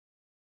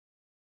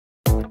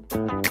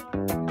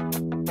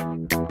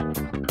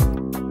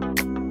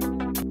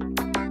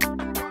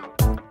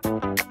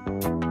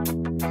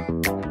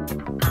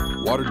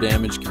Water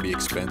damage can be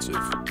expensive.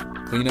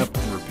 Cleanup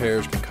and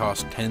repairs can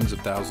cost tens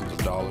of thousands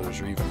of dollars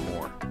or even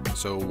more.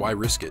 So why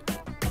risk it?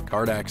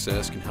 Card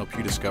Access can help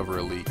you discover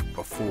a leak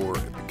before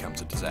it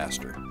becomes a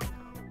disaster.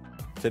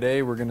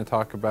 Today we're going to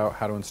talk about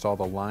how to install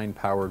the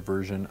line-powered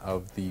version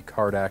of the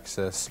Card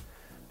Access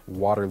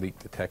water leak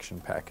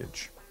detection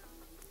package.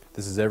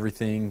 This is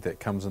everything that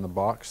comes in the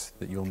box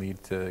that you'll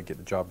need to get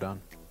the job done.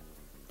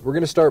 We're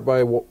going to start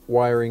by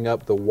wiring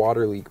up the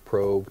water leak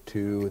probe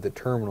to the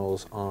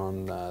terminals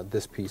on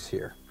this piece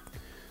here.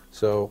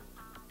 So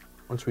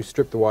once we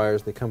strip the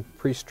wires, they come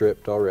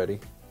pre-stripped already.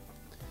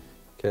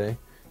 Okay,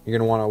 you're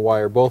going to want to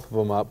wire both of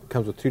them up. It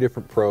comes with two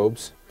different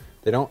probes.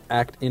 They don't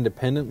act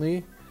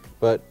independently,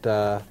 but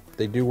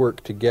they do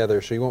work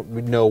together, so you won't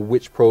know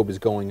which probe is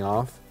going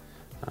off,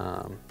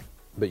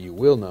 but you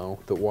will know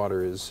that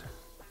water has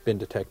been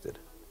detected.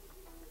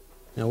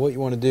 Now what you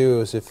want to do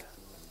is, if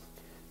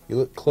you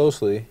look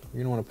closely,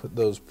 you're going to want to put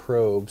those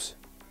probes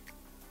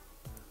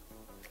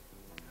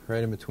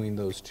right in between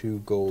those two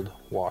gold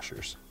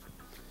washers.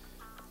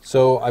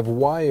 So I've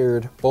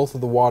wired both of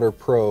the water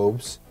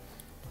probes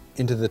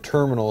into the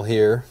terminal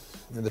here,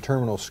 the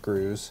terminal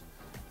screws,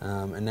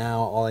 and now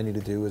all I need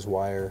to do is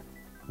wire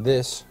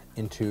this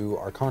into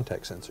our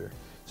contact sensor.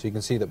 So you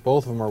can see that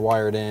both of them are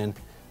wired in.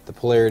 The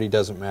polarity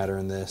doesn't matter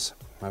in this.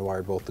 I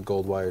wired both the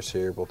gold wires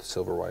here, both the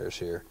silver wires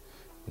here,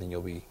 and then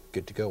you'll be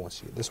good to go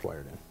once you get this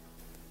wired in.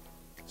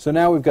 So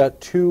now we've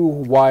got two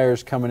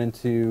wires coming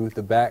into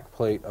the back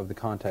plate of the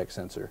contact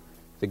sensor.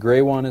 The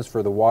gray one is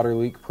for the water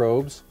leak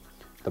probes.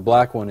 The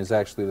black one is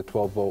actually the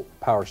 12-volt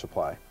power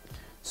supply.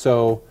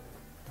 So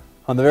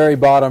on the very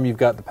bottom you've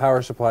got the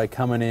power supply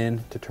coming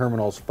in to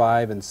terminals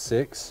 5 and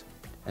 6.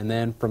 And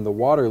then from the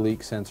water leak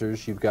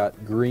sensors you've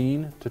got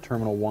green to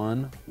terminal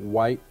 1,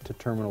 white to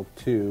terminal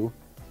 2,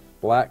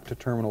 black to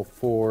terminal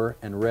 4,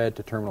 and red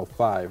to terminal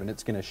 5, and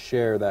it's going to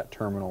share that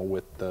terminal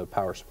with the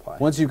power supply.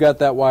 Once you've got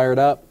that wired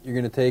up, you're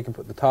going to take and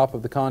put the top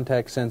of the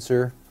contact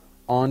sensor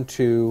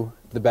onto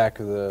the back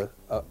of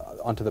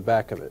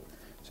it.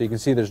 So you can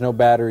see there's no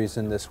batteries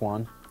in this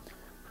one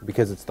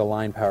because it's the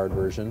line-powered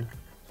version.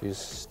 So you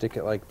just stick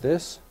it like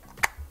this,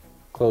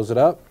 close it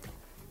up.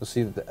 You'll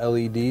see that the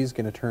LED is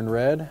going to turn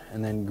red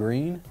and then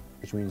green,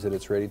 which means that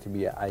it's ready to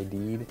be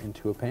ID'd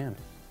into a pan.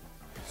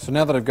 So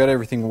now that I've got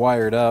everything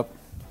wired up,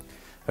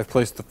 I've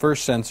placed the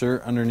first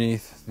sensor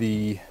underneath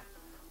the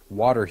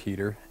water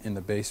heater in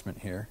the basement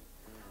here.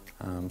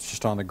 It's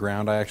just on the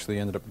ground. I actually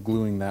ended up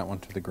gluing that one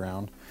to the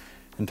ground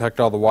and tucked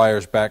all the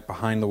wires back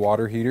behind the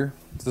water heater.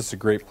 So this is a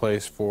great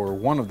place for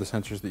one of the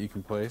sensors that you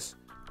can place.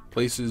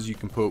 Places you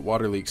can put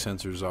water leak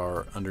sensors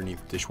are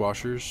underneath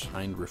dishwashers,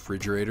 behind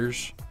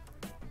refrigerators,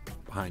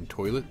 behind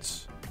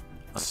toilets,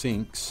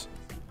 sinks,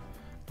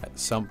 at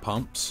sump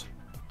pumps,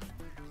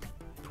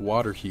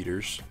 water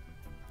heaters,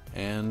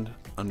 and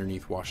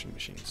underneath washing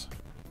machines.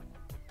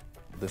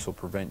 This will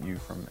prevent you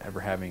from ever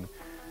having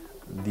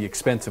the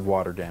expensive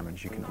water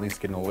damage. You can at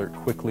least get an alert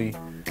quickly,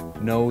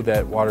 know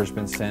that water's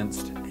been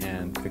sensed,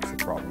 and fix the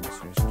problem as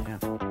soon as you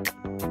can.